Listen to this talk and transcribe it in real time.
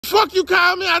Fuck you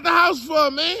call me out the house for,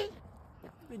 man?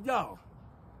 Big dog,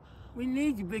 we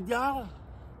need you, big dog.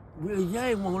 Willie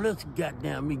James won't let you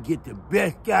goddamn me get the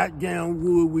best goddamn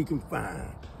wood we can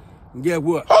find. And guess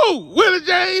what? Who? Willie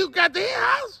James, you got the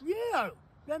house? Yeah,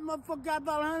 that motherfucker got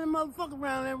about 100 motherfuckers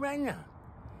around there right now.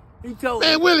 He told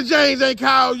Man, Willie James ain't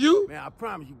called you. Man, I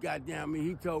promise you, goddamn me,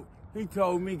 he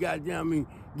told me, goddamn me,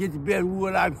 get the best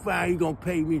wood I can find, he gonna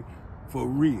pay me for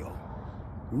real.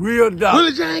 Real dog.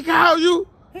 Willie James called you?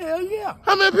 Hell yeah.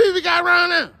 How many people you got around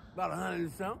there? About 100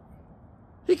 and something.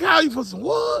 He called you for some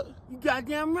wood? You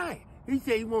goddamn right. He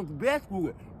said he wants the best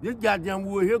wood. This goddamn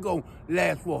wood here gonna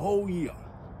last for a whole year.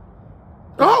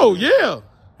 Oh, yeah.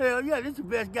 Hell yeah, this is the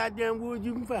best goddamn wood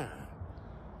you can find.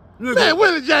 Look, Man,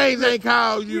 Willie James ain't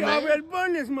called you, you man. already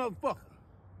burned this motherfucker.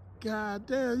 God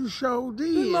damn, you sure did,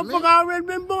 This motherfucker man. already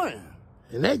been burned.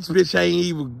 And that bitch ain't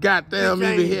even goddamn Bitch even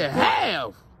ain't here even-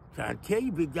 half. Trying to tell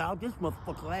you, big dog, this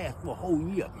motherfucker lasts for a whole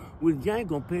year. Willie James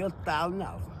gonna pay us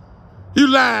 $1,000. You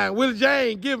lying. Willie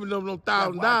James ain't giving them no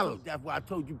 $1,000. That's why I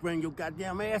told you bring your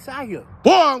goddamn ass out here.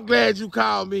 Boy, I'm glad you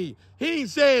called me. He ain't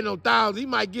saying no 1,000. He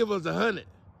might give us 100.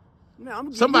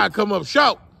 Man, Somebody come up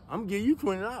short. I'm gonna give you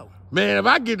 $20. Man, if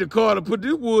I get the car to put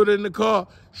this wood in the car,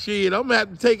 shit, I'm gonna have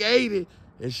to take 80.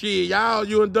 And shit, y'all,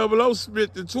 you and 00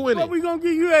 split the 20. What we gonna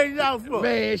give you $80 for?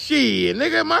 Man, shit,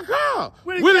 nigga, in my car.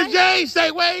 Willie Willie James say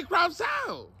way across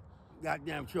town.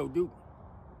 Goddamn show, dude.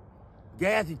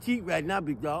 Gas is cheap right now,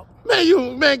 big dog.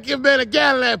 Man, give me a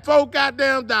gallon at $4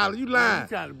 goddamn dollars. You lying. You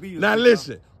trying to beat us, Now big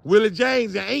listen, Willie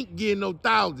James ain't getting no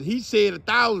 1,000. He said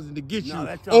 1,000 to get you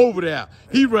that's all. over there.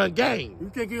 He run game. You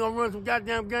think he gonna run some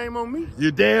goddamn game on me? You're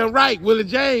damn right. Willie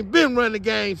James been running the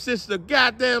game since the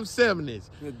goddamn 70s.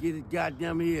 He'll get his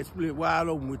goddamn head split wide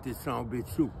open with this son of a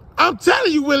bitch too. I'm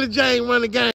telling you, Willie James run the game.